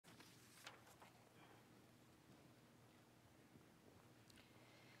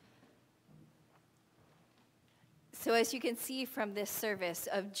So as you can see from this service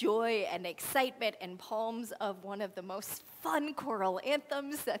of joy and excitement and palms of one of the most fun choral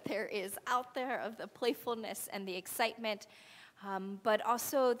anthems that there is out there, of the playfulness and the excitement, but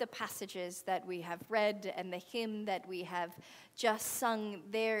also the passages that we have read and the hymn that we have just sung,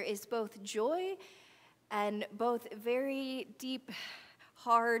 there is both joy and both very deep,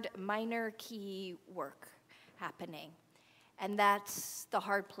 hard, minor key work happening. And that's the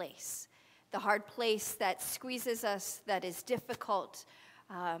hard place. The hard place that squeezes us, that is difficult,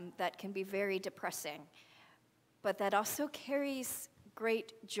 that can be very depressing, but that also carries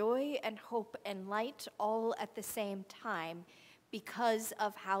great joy and hope and light all at the same time because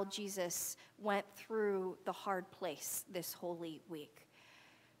of how Jesus went through the hard place this Holy Week.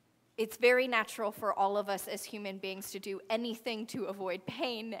 It's very natural for all of us as human beings to do anything to avoid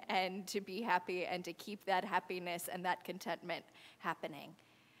pain and to be happy and to keep that happiness and that contentment happening.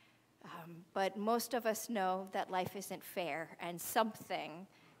 But most of us know that life isn't fair, and something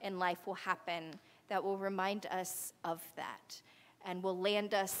in life will happen that will remind us of that and will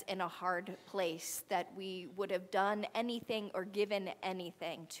land us in a hard place that we would have done anything or given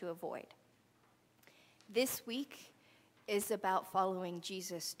anything to avoid. This week is about following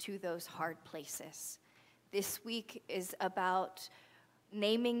Jesus to those hard places. This week is about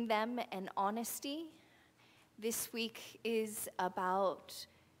naming them in honesty. This week is about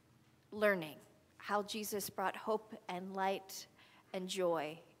learning how Jesus brought hope and light and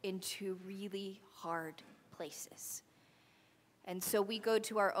joy into really hard places. And so we go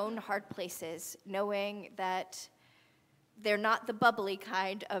to our own hard places knowing that they're not the bubbly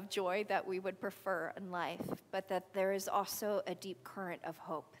kind of joy that we would prefer in life, but that there is also a deep current of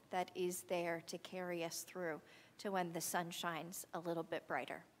hope that is there to carry us through to when the sun shines a little bit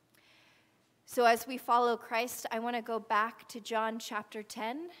brighter. So as we follow Christ, I want to go back to John chapter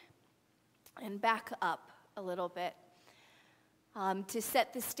 10 and back up a little bit to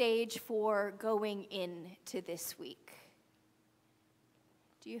set the stage for going into this week.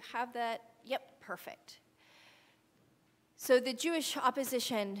 Do you have that? Yep, perfect. So the Jewish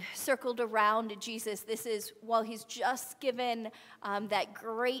opposition circled around Jesus. This is while he's just given that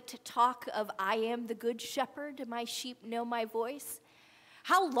great talk of, I am the good shepherd, my sheep know my voice.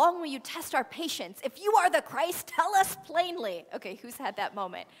 How long will you test our patience? If you are the Christ, tell us plainly. Okay, who's had that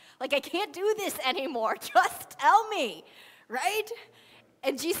moment? Like, I can't do this anymore. Just tell me, right?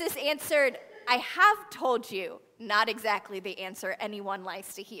 And Jesus answered, I have told you. Not exactly the answer anyone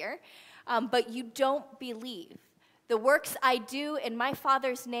likes to hear, but you don't believe. The works I do in my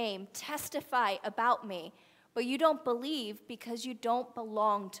Father's name testify about me, but you don't believe because you don't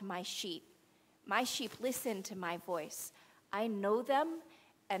belong to my sheep. My sheep listen to my voice. I know them,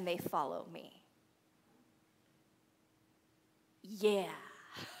 and they follow me. Yeah,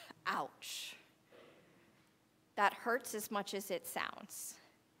 ouch. That hurts as much as it sounds.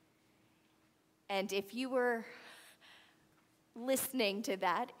 And if you were listening to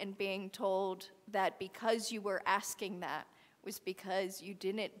that and being told that because you were asking that was because you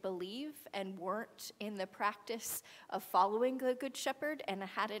didn't believe and weren't in the practice of following the Good Shepherd and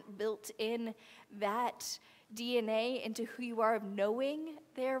hadn't built in that DNA into who you are of knowing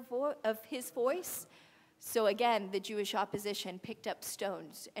of his voice. So again, the Jewish opposition picked up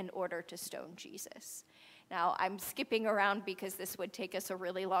stones in order to stone Jesus. Now, I'm skipping around because this would take us a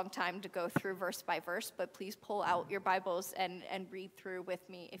really long time to go through verse by verse, but please pull out your Bibles and read through with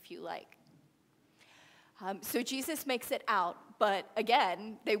me if you like. So Jesus makes it out, but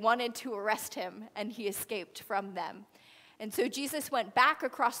again, they wanted to arrest him, and he escaped from them. And so Jesus went back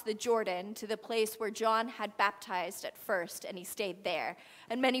across the Jordan to the place where John had baptized at first, and he stayed there.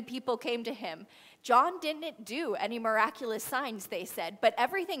 And many people came to him. John didn't do any miraculous signs, they said, but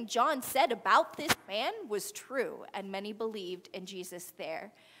everything John said about this man was true, and many believed in Jesus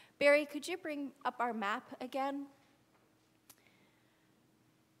there. Barry, could you bring up our map again?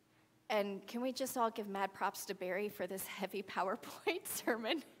 And can we just all give mad props to Barry for this heavy PowerPoint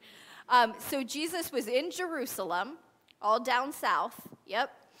sermon? So Jesus was in Jerusalem, all down south,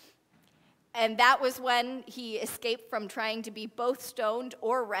 yep. And that was when he escaped from trying to be both stoned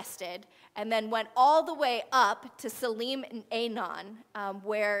or arrested, and then went all the way up to Salim and Aenon,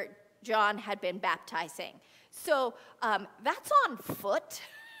 where John had been baptizing. So that's on foot,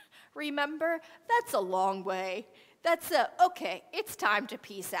 remember? That's a long way. Okay, it's time to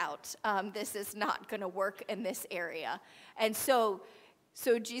peace out. This is not going to work in this area. And so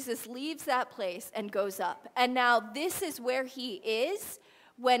Jesus leaves that place and goes up. And now this is where he is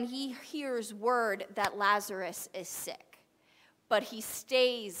when he hears word that Lazarus is sick. But he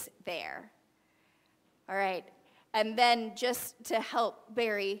stays there. All right. And then just to help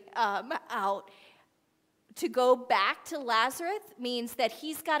Barry out, to go back to Lazarus means that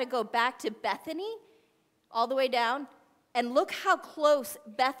he's got to go back to Bethany, all the way down. And look how close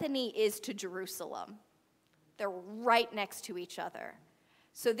Bethany is to Jerusalem. They're right next to each other.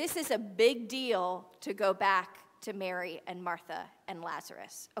 So this is a big deal to go back to Mary and Martha and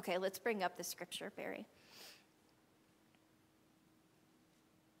Lazarus. Okay, let's bring up the scripture, Barry.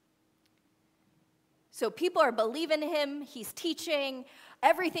 So people are believing him. He's teaching.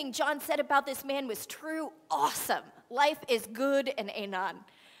 Everything John said about this man was true. Awesome. Life is good and anon.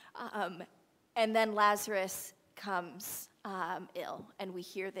 And then Lazarus comes ill, and we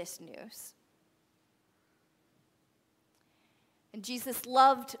hear this news. And Jesus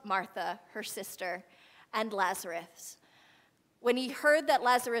loved Martha, her sister, and Lazarus. When he heard that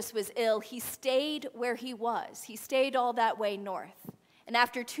Lazarus was ill, he stayed where he was. He stayed all that way north. And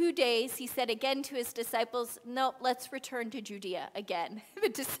after 2 days, he said again to his disciples, "No, let's return to Judea again." The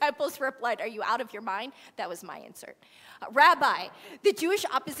disciples replied, "Are you out of your mind?" That was my insert. "Rabbi, the Jewish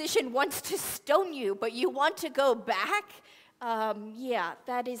opposition wants to stone you, but you want to go back?" Yeah,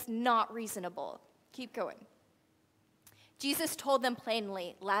 that is not reasonable. Keep going. Jesus told them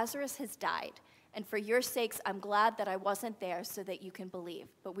plainly, "Lazarus has died, and for your sakes, I'm glad that I wasn't there so that you can believe.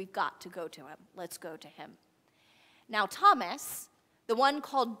 But we've got to go to him. Let's go to him." Now Thomas, the one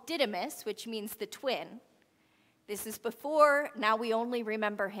called Didymus, which means the twin, this is before, now we only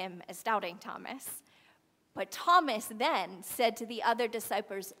remember him as doubting Thomas. But Thomas then said to the other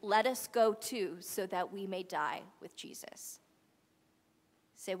disciples, "Let us go too, so that we may die with Jesus."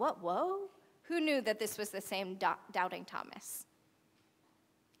 Say what? Whoa? Who knew that this was the same doubting Thomas?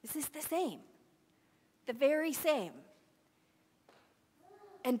 Is this the same? The very same.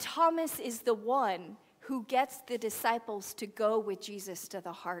 And Thomas is the one who gets the disciples to go with Jesus to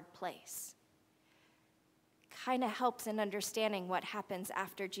the hard place. Kind of helps in understanding what happens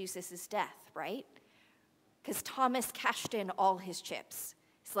after Jesus' death, right? Because Thomas cashed in all his chips.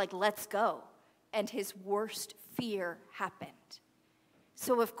 He's like, "Let's go." And his worst fear happened.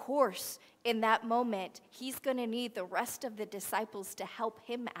 So of course, in that moment, he's going to need the rest of the disciples to help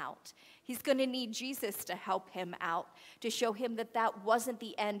him out. He's going to need Jesus to help him out, to show him that that wasn't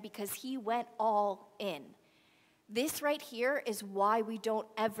the end, because he went all in. This right here is why we don't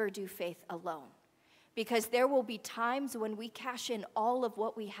ever do faith alone, because there will be times when we cash in all of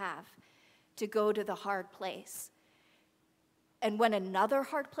what we have to go to the hard place. And when another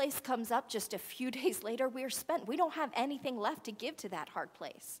hard place comes up just a few days later, we're spent. We don't have anything left to give to that hard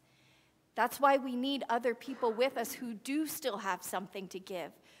place. That's why we need other people with us who do still have something to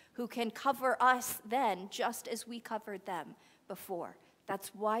give, who can cover us then just as we covered them before.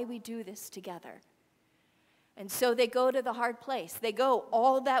 That's why we do this together. And so they go to the hard place. They go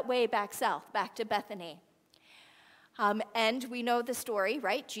all that way back south, back to Bethany. And we know the story,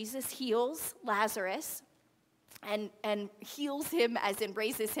 right? Jesus heals Lazarus and heals him, as in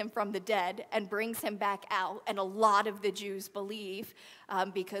raises him from the dead, and brings him back out. And a lot of the Jews believe,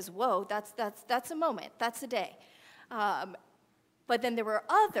 because, whoa, that's a moment, that's a day. But then there were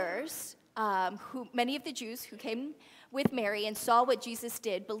others, many of the Jews who came with Mary and saw what Jesus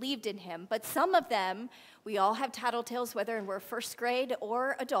did, believed in him. But some of them, we all have tattletales, whether we're first grade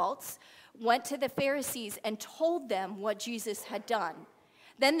or adults, went to the Pharisees and told them what Jesus had done.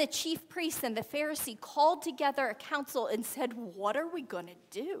 Then the chief priests and the Pharisee called together a council and said, "What are we going to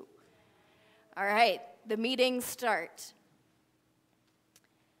do?" All right, the meetings start.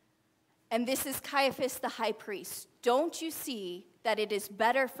 And this is Caiaphas the high priest. "Don't you see that it is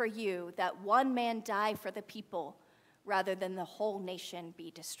better for you that one man die for the people rather than the whole nation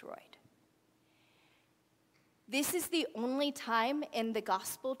be destroyed?" This is the only time in the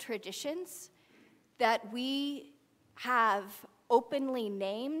gospel traditions that we have openly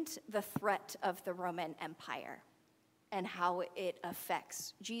named the threat of the Roman Empire and how it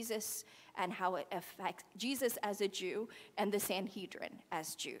affects Jesus, and how it affects Jesus as a Jew and the Sanhedrin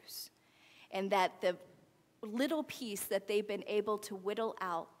as Jews. And that the little piece that they've been able to whittle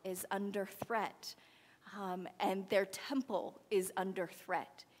out is under threat, and their temple is under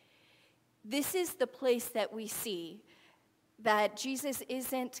threat. This is the place that we see that Jesus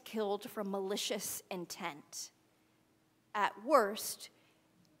isn't killed from malicious intent. At worst,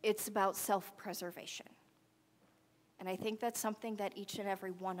 it's about self-preservation. And I think that's something that each and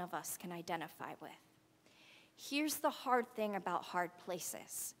every one of us can identify with. Here's the hard thing about hard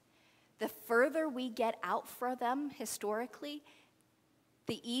places. The further we get out from them historically,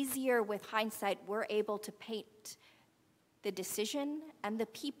 the easier with hindsight we're able to paint the decision and the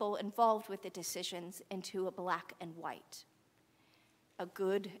people involved with the decisions into a black and white, a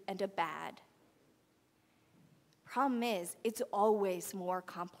good and a bad. Problem is, it's always more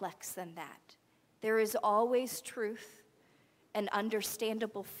complex than that. There is always truth and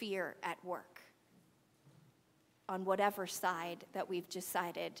understandable fear at work on whatever side that we've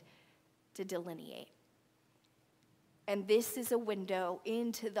decided to delineate. And this is a window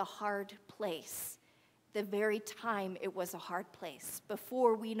into the hard place, the very time it was a hard place,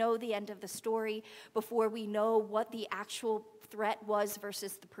 before we know the end of the story, before we know what the actual threat was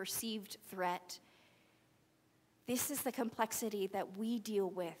versus the perceived threat. This is the complexity that we deal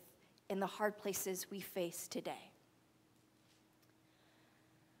with in the hard places we face today.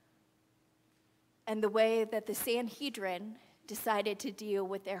 And the way that the Sanhedrin decided to deal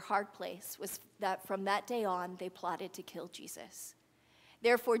with their hard place was that from that day on, they plotted to kill Jesus.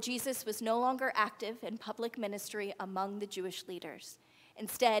 Therefore, Jesus was no longer active in public ministry among the Jewish leaders.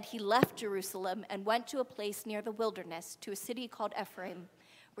 Instead, he left Jerusalem and went to a place near the wilderness, to a city called Ephraim,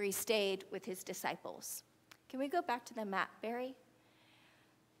 where he stayed with his disciples. Can we go back to the map, Barry?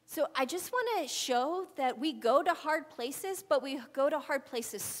 So I just want to show that we go to hard places, but we go to hard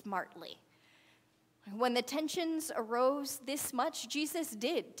places smartly. When the tensions arose this much, Jesus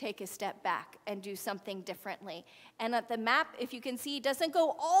did take a step back and do something differently. And at the map, if you can see, doesn't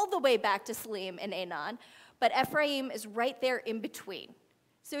go all the way back to Salim and Anon, but Ephraim is right there in between.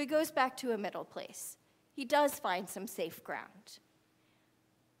 So he goes back to a middle place. He does find some safe ground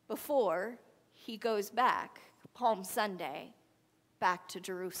before he goes back, Palm Sunday, back to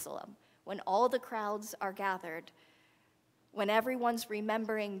Jerusalem, when all the crowds are gathered, when everyone's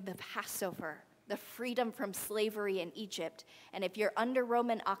remembering the Passover, the freedom from slavery in Egypt. And if you're under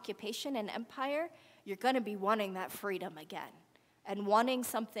Roman occupation and empire, you're going to be wanting that freedom again and wanting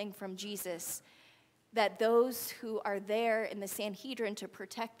something from Jesus that those who are there in the Sanhedrin to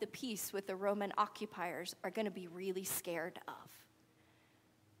protect the peace with the Roman occupiers are going to be really scared of.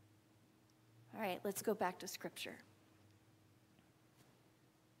 All right, let's go back to Scripture.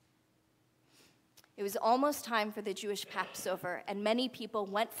 It was almost time for the Jewish Passover, and many people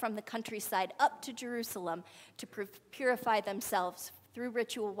went from the countryside up to Jerusalem to purify themselves through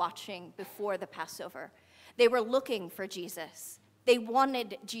ritual washing before the Passover. They were looking for Jesus. They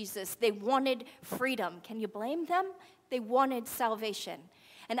wanted Jesus. They wanted freedom. Can you blame them? They wanted salvation.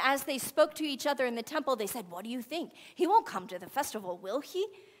 And as they spoke to each other in the temple, they said, "What do you think? He won't come to the festival, will he?"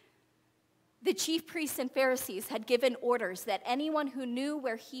 The chief priests and Pharisees had given orders that anyone who knew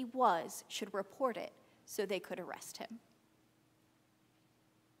where he was should report it so they could arrest him.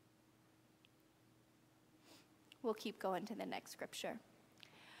 We'll keep going to the next scripture.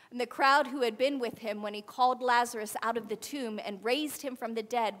 And the crowd who had been with him when he called Lazarus out of the tomb and raised him from the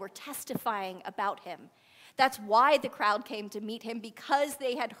dead were testifying about him. That's why the crowd came to meet him, because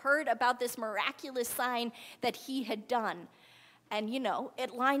they had heard about this miraculous sign that he had done. And, you know,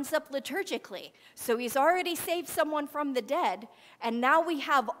 it lines up liturgically. So he's already saved someone from the dead, and now we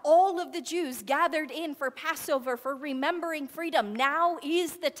have all of the Jews gathered in for Passover, for remembering freedom. Now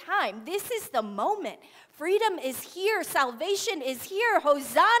is the time. This is the moment. Freedom is here. Salvation is here.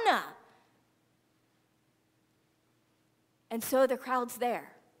 Hosanna. And so the crowd's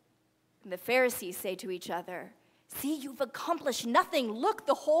there. And the Pharisees say to each other, "See, you've accomplished nothing. Look,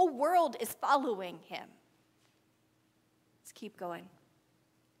 the whole world is following him." Let's keep going.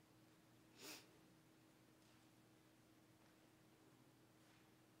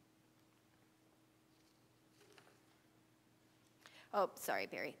 Oh, sorry,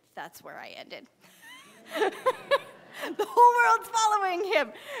 Barry. That's where I ended. The whole world's following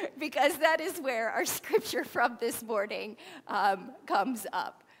him, because that is where our scripture from this morning comes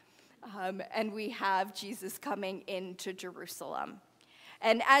up. And we have Jesus coming into Jerusalem.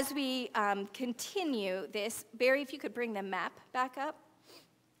 And as we continue this, Barry, if you could bring the map back up.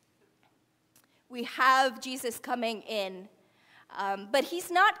 We have Jesus coming in, but he's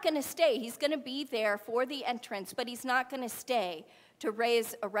not going to stay. He's going to be there for the entrance, but he's not going to stay to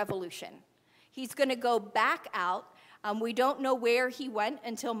raise a revolution. He's going to go back out. We don't know where he went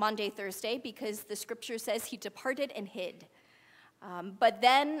until Maundy, Thursday, because the scripture says he departed and hid. But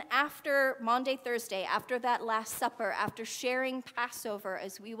then after Maundy, Thursday, after that Last Supper, after sharing Passover,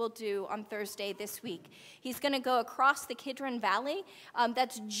 as we will do on Thursday this week, he's going to go across the Kidron Valley.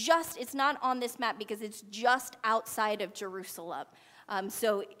 It's not on this map because it's just outside of Jerusalem.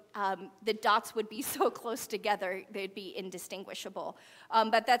 So the dots would be so close together, they'd be indistinguishable.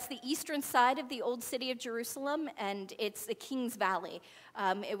 But that's the eastern side of the old city of Jerusalem, and it's the King's Valley.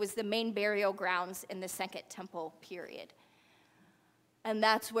 It was the main burial grounds in the Second Temple period. And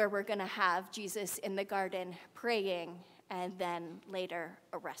that's where we're going to have Jesus in the garden praying and then later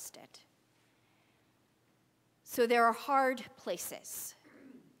arrested. So there are hard places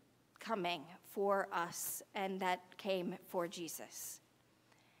coming for us, and that came for Jesus.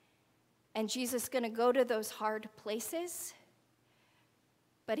 And Jesus is going to go to those hard places,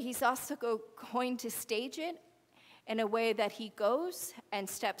 but he's also going to stage it in a way that he goes and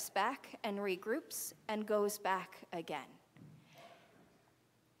steps back and regroups and goes back again.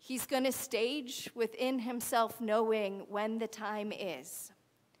 He's going to stage within himself knowing when the time is.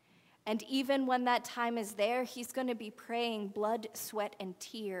 And even when that time is there, he's going to be praying blood, sweat, and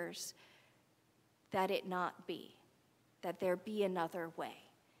tears that it not be, that there be another way.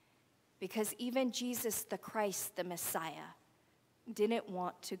 Because even Jesus, the Christ, the Messiah, didn't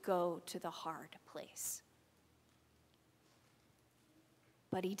want to go to the hard place.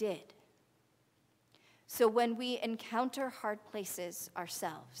 But he did. So when we encounter hard places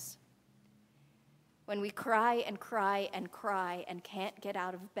ourselves, when we cry and cry and cry and can't get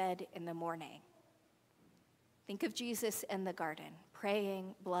out of bed in the morning, think of Jesus in the garden,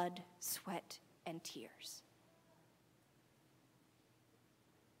 praying blood, sweat, and tears.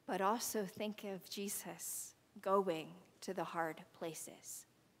 But also think of Jesus going to the hard places.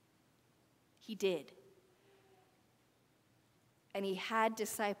 He did. And he had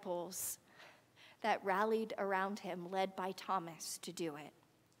disciples that rallied around him, led by Thomas, to do it.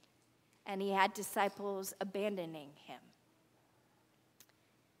 And he had disciples abandoning him.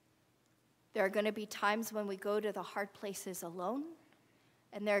 There are going to be times when we go to the hard places alone,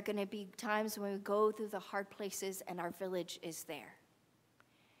 and there are going to be times when we go through the hard places and our village is there.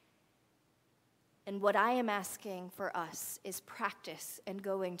 And what I am asking for us is practice in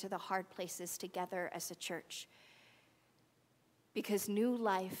going to the hard places together as a church. Because new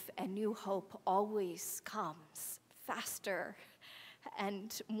life and new hope always comes faster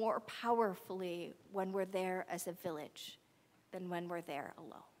and more powerfully when we're there as a village than when we're there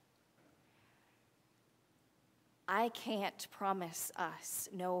alone. I can't promise us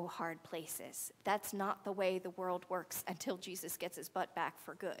no hard places. That's not the way the world works until Jesus gets his butt back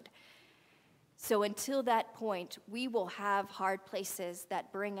for good. So until that point, we will have hard places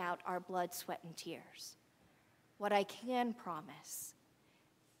that bring out our blood, sweat, and tears. What I can promise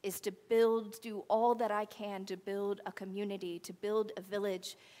is to do all that I can to build a community, to build a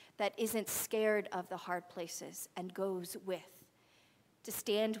village that isn't scared of the hard places and goes with, to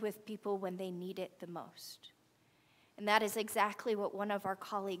stand with people when they need it the most. And that is exactly what one of our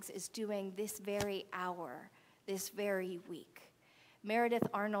colleagues is doing this very hour, this very week. Meredith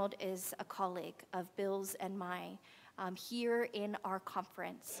Arnold is a colleague of Bill's and mine here in our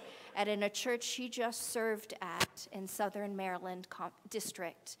conference and in a church she just served at in Southern Maryland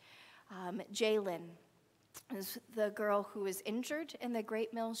district. Jalen is the girl who was injured in the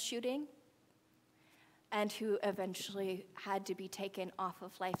Great Mills shooting and who eventually had to be taken off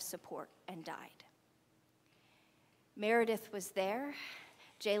of life support and died. Meredith was there.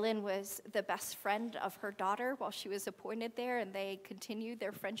 Jalen was the best friend of her daughter while she was appointed there, and they continued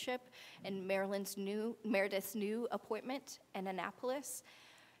their friendship in Meredith's new appointment in Annapolis.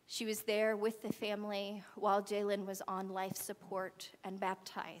 She was there with the family while Jalen was on life support and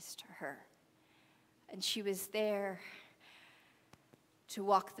baptized her. And she was there to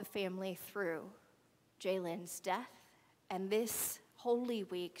walk the family through Jalen's death. And this Holy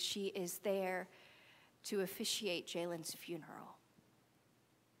Week, she is there to officiate Jalen's funeral.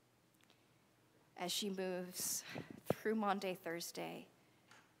 As she moves through Maundy Thursday,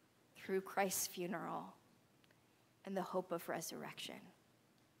 through Christ's funeral, and the hope of resurrection.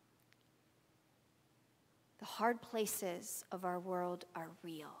 The hard places of our world are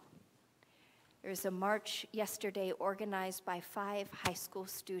real. There was a march yesterday organized by 5 high school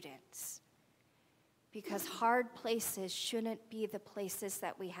students because hard places shouldn't be the places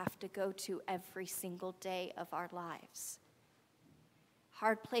that we have to go to every single day of our lives.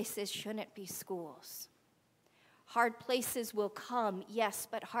 Hard places shouldn't be schools. Hard places will come, yes,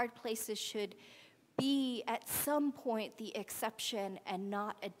 but hard places should be at some point the exception and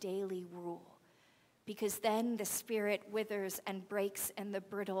not a daily rule, because then the spirit withers and breaks and the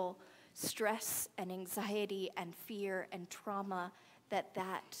brittle stress and anxiety and fear and trauma that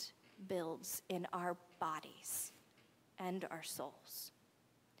builds in our bodies and our souls.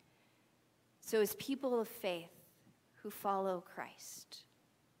 So as people of faith who follow Christ,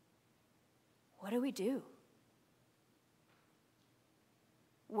 what do we do?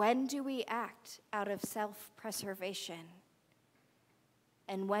 When do we act out of self-preservation?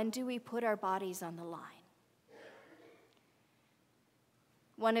 And when do we put our bodies on the line?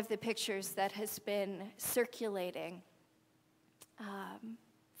 One of the pictures that has been circulating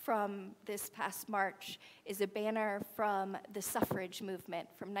from this past March is a banner from the suffrage movement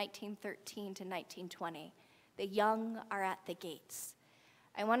from 1913 to 1920. The young are at the gates.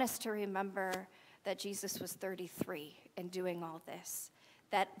 I want us to remember that Jesus was 33 in doing all this,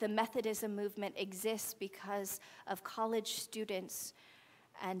 that the Methodism movement exists because of college students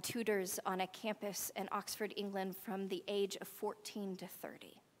and tutors on a campus in Oxford, England from the age of 14 to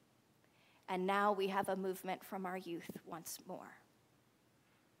 30. And now we have a movement from our youth once more.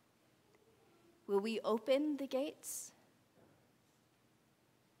 Will we open the gates?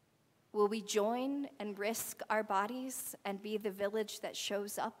 Will we join and risk our bodies and be the village that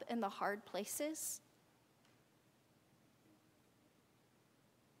shows up in the hard places?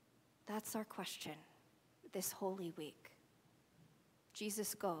 That's our question this Holy Week.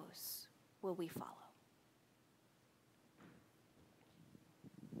 Jesus goes, will we follow?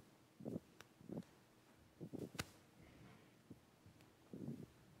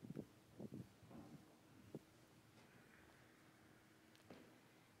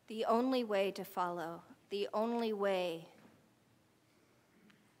 The only way to follow, the only way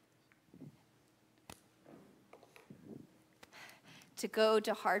to go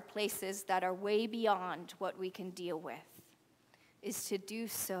to hard places that are way beyond what we can deal with is to do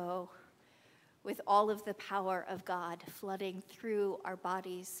so with all of the power of God flooding through our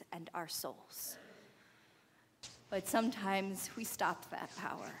bodies and our souls. But sometimes we stop that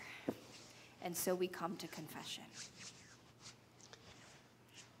power, and so we come to confession.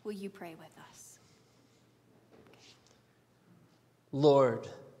 Will you pray with us? Lord,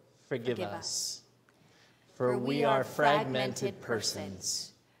 forgive us, for we are fragmented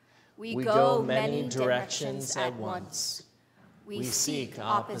persons. We go many directions at once. We seek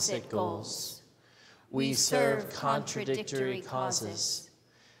opposite goals. We serve contradictory causes.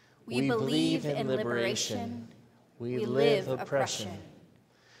 We believe in liberation. We live oppression.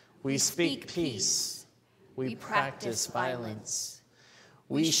 We speak peace. We practice violence.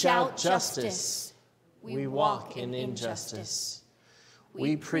 We shout justice. We walk in injustice.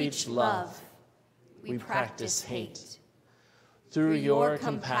 We preach love. We practice hate. Through your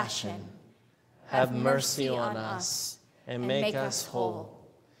compassion, have mercy on us and make us whole.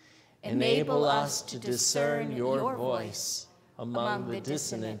 Enable us to discern your voice among the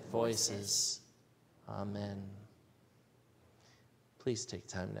dissonant voices. Amen. Please take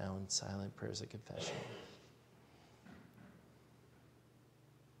time now in silent prayers of confession.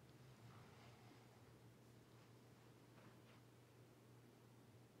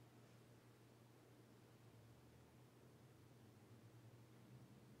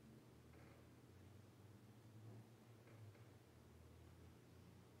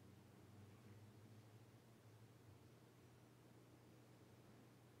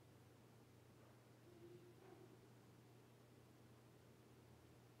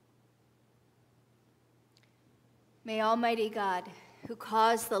 May Almighty God, who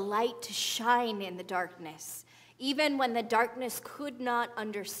caused the light to shine in the darkness, even when the darkness could not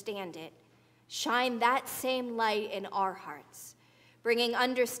understand it, shine that same light in our hearts, bringing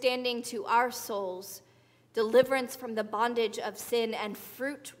understanding to our souls, deliverance from the bondage of sin, and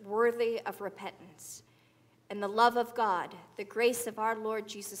fruit worthy of repentance. And the love of God, the grace of our Lord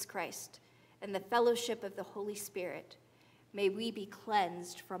Jesus Christ, and the fellowship of the Holy Spirit, may we be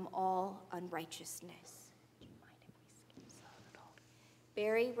cleansed from all unrighteousness.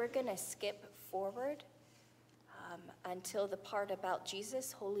 Barry, we're going to skip forward until the part about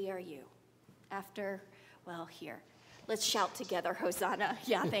Jesus, holy are you. After, well, here. Let's shout together, Hosanna.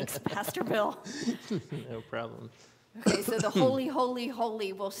 Yeah, thanks, Pastor Bill. No problem. Okay, so the holy, holy,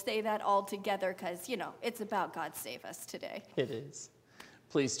 holy, we'll say that all together because, it's about God save us today. It is.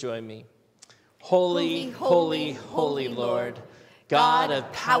 Please join me. Holy, holy, holy Lord, God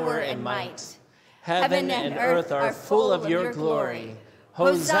of power and might. Heaven and earth are full of your glory.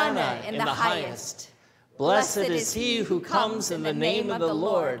 Hosanna in the highest. Blessed is he who comes in the name of the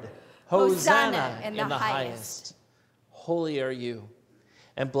Lord. Hosanna in the highest. Holy are you,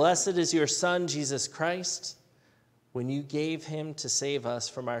 and blessed is your Son, Jesus Christ. When you gave him to save us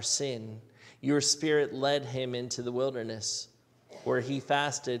from our sin, your Spirit led him into the wilderness, where he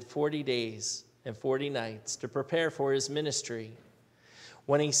fasted 40 days and 40 nights to prepare for his ministry.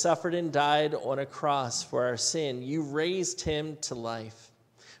 When he suffered and died on a cross for our sin, you raised him to life,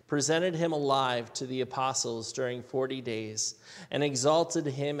 presented him alive to the apostles during 40 days, and exalted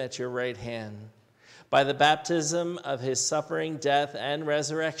him at your right hand. By the baptism of his suffering, death, and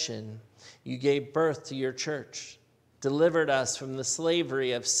resurrection, you gave birth to your church, delivered us from the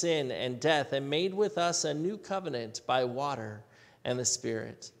slavery of sin and death, and made with us a new covenant by water and the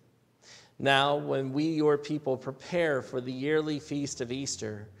Spirit. Now, when we, your people, prepare for the yearly feast of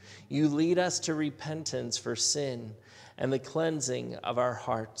Easter, you lead us to repentance for sin and the cleansing of our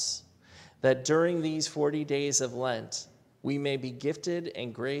hearts, that during these 40 days of Lent, we may be gifted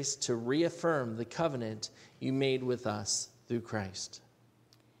and graced to reaffirm the covenant you made with us through Christ.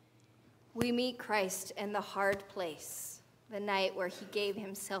 We meet Christ in the hard place, the night where he gave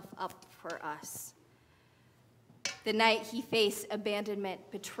himself up for us. The night he faced abandonment,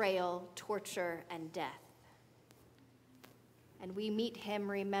 betrayal, torture, and death. And we meet him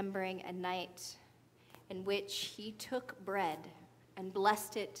remembering a night in which he took bread and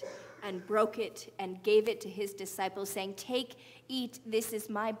blessed it and broke it and gave it to his disciples, saying, "Take, eat, this is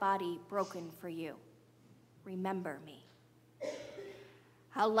my body broken for you. Remember me."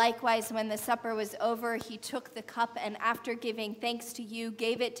 How likewise, when the supper was over, he took the cup and after giving thanks to you,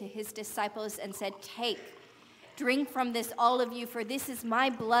 gave it to his disciples and said, "Take, drink from this, all of you, for this is my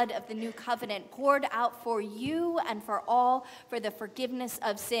blood of the new covenant, poured out for you and for all for the forgiveness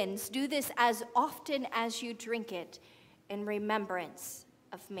of sins. Do this as often as you drink it in remembrance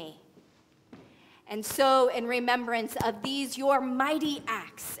of me." And so, in remembrance of these, your mighty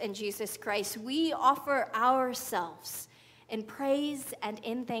acts in Jesus Christ, we offer ourselves in praise and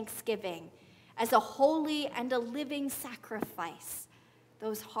in thanksgiving as a holy and a living sacrifice,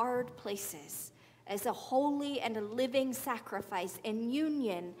 those hard places, as a holy and a living sacrifice in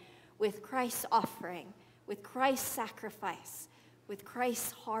union with Christ's offering, with Christ's sacrifice, with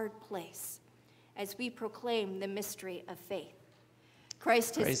Christ's hard place, as we proclaim the mystery of faith.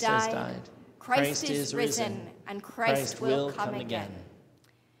 Christ has died, Christ is risen, and Christ will come again.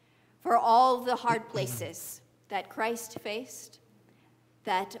 For all the hard places that Christ faced,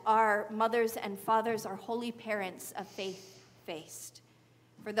 that our mothers and fathers, our holy parents of faith faced,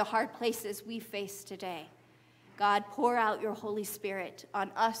 for the hard places we face today, God, pour out your Holy Spirit on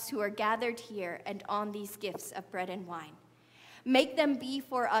us who are gathered here and on these gifts of bread and wine. Make them be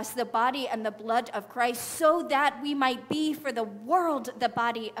for us the body and the blood of Christ, so that we might be for the world the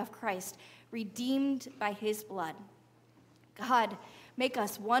body of Christ, redeemed by his blood. God, make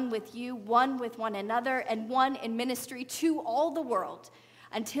us one with you, one with one another, and one in ministry to all the world,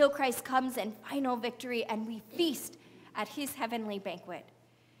 until Christ comes in final victory and we feast at his heavenly banquet.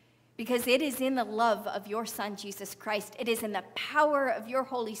 Because it is in the love of your Son, Jesus Christ, it is in the power of your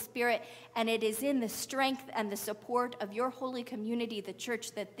Holy Spirit, and it is in the strength and the support of your holy community, the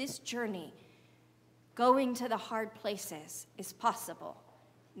church, that this journey, going to the hard places, is possible,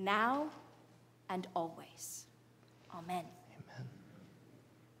 now and always. Amen. Amen.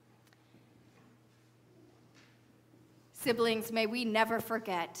 Siblings, may we never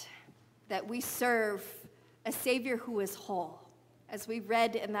forget that we serve a Savior who is whole, as we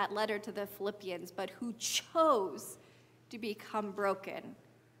read in that letter to the Philippians, but who chose to become broken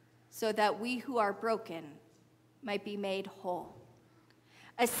so that we who are broken might be made whole.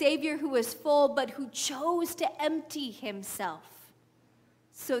 A Savior who is full, but who chose to empty himself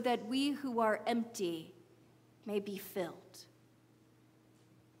so that we who are empty may be filled.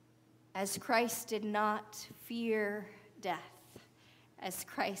 As Christ did not fear death, as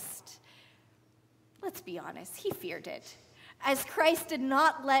Christ, let's be honest, he feared it. As Christ did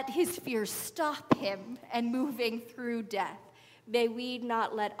not let his fears stop him and moving through death, may we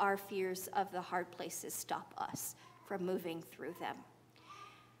not let our fears of the hard places stop us from moving through them.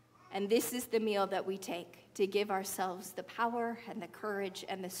 And this is the meal that we take to give ourselves the power and the courage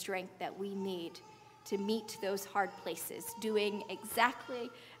and the strength that we need to meet those hard places, doing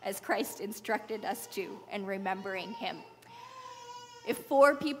exactly as Christ instructed us to and remembering him. If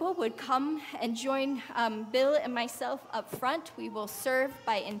 4 people would come and join Bill and myself up front, we will serve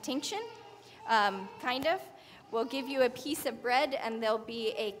by intinction, kind of. We'll give you a piece of bread, and there'll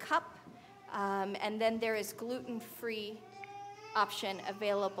be a cup, and then there is gluten-free option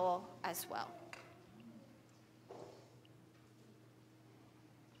available as well.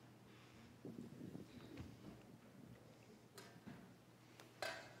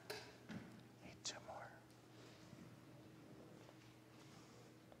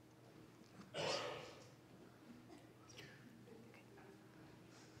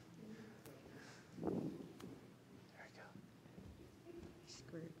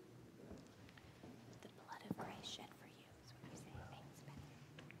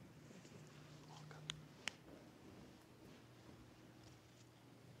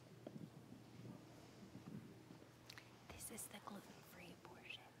 This is the gluten-free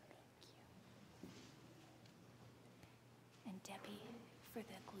portion. Thank you. And Debbie for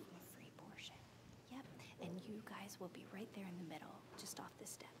the gluten-free portion. Yep. And you guys will be right there in the middle, just off the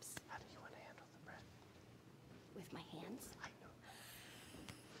steps. How do you want to handle the bread? With my hands? I know.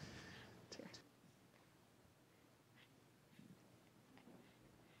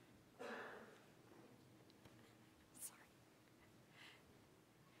 Sorry.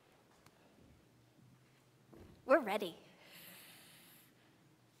 We're ready.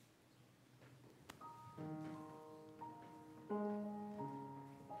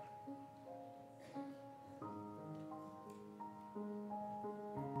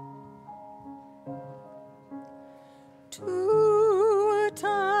 to a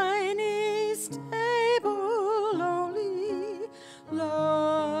tiny stable lowly,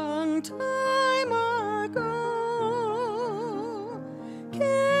 long time ago,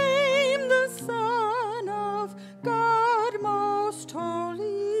 came the Son of God most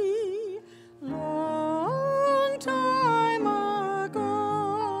holy, long time ago.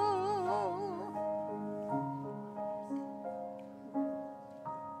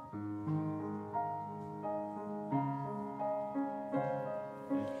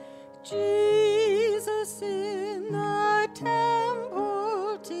 Jesus in the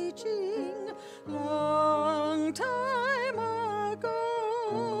temple teaching, long time ago,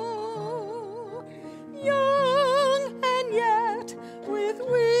 young and yet with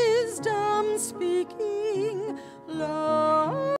wisdom speaking,